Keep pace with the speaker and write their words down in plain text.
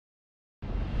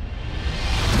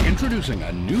Introducing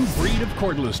a new breed of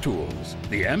cordless tools,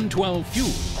 the M12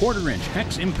 Fuel quarter-inch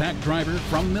hex impact driver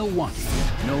from Milwaukee.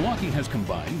 Milwaukee has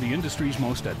combined the industry's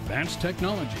most advanced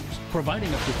technologies,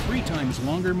 providing up to 3 times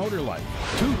longer motor life,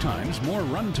 2 times more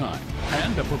runtime,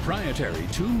 and a proprietary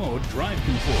 2-mode drive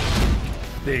control.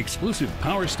 The exclusive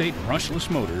Power State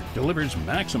brushless motor delivers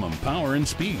maximum power and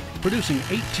speed, producing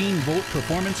 18-volt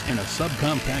performance in a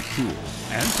subcompact tool,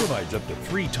 and provides up to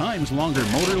 3 times longer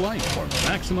motor life for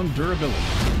maximum durability.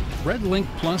 RedLink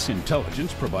Plus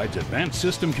Intelligence provides advanced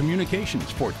system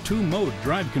communications for 2-mode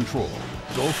drive control.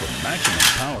 Go from maximum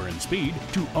power and speed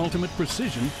to ultimate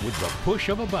precision with the push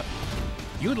of a button.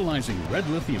 Utilizing Red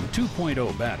Lithium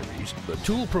 2.0 batteries, the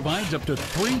tool provides up to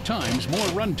 3 times more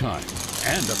runtime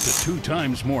and up to 2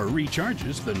 times more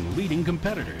recharges than leading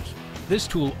competitors. This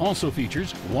tool also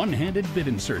features one-handed bit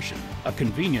insertion, a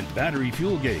convenient battery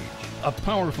fuel gauge, a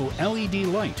powerful LED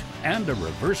light, and a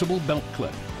reversible belt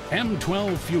clip.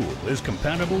 M12 Fuel is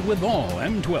compatible with all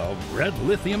M12 Red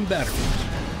Lithium batteries.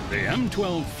 The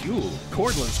M12 Fuel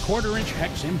cordless quarter-inch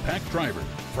hex impact driver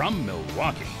from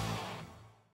Milwaukee.